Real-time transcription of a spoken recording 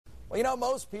Well, you know,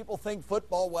 most people think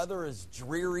football weather is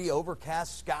dreary,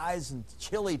 overcast skies and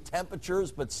chilly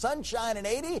temperatures, but sunshine and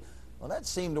 80, well, that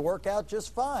seemed to work out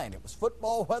just fine. It was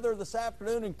football weather this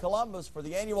afternoon in Columbus for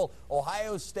the annual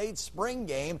Ohio State Spring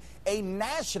Game. A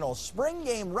national Spring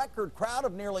Game record crowd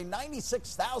of nearly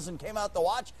 96,000 came out to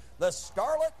watch the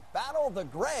Scarlet battle the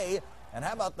Gray. And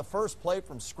how about the first play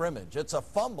from scrimmage? It's a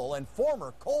fumble, and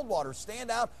former Coldwater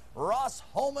standout Ross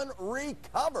Holman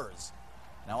recovers.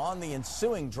 Now on the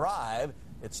ensuing drive,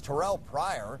 it's Terrell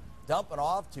Pryor dumping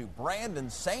off to Brandon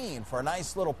Sane for a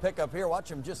nice little pickup here. Watch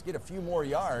him just get a few more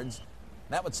yards.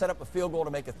 And that would set up a field goal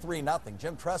to make it 3-0.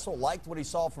 Jim Tressel liked what he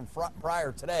saw from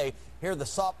Pryor today. Here the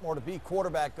sophomore-to-be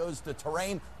quarterback goes to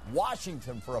Terrain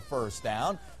Washington for a first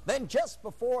down. Then just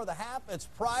before the half, it's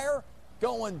Pryor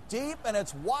going deep, and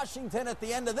it's Washington at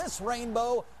the end of this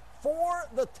rainbow for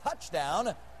the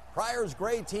touchdown. Pryor's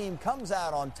Gray team comes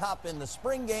out on top in the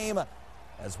Spring Game.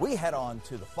 As we head on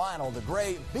to the final, the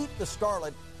Gray beat the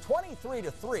Scarlet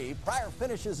 23-3. Pryor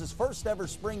finishes his first ever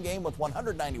Spring Game with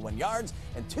 191 yards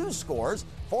and 2 scores.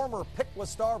 Former Piqua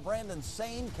star Brandon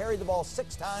Sane carried the ball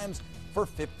 6 times for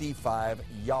 55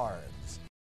 yards.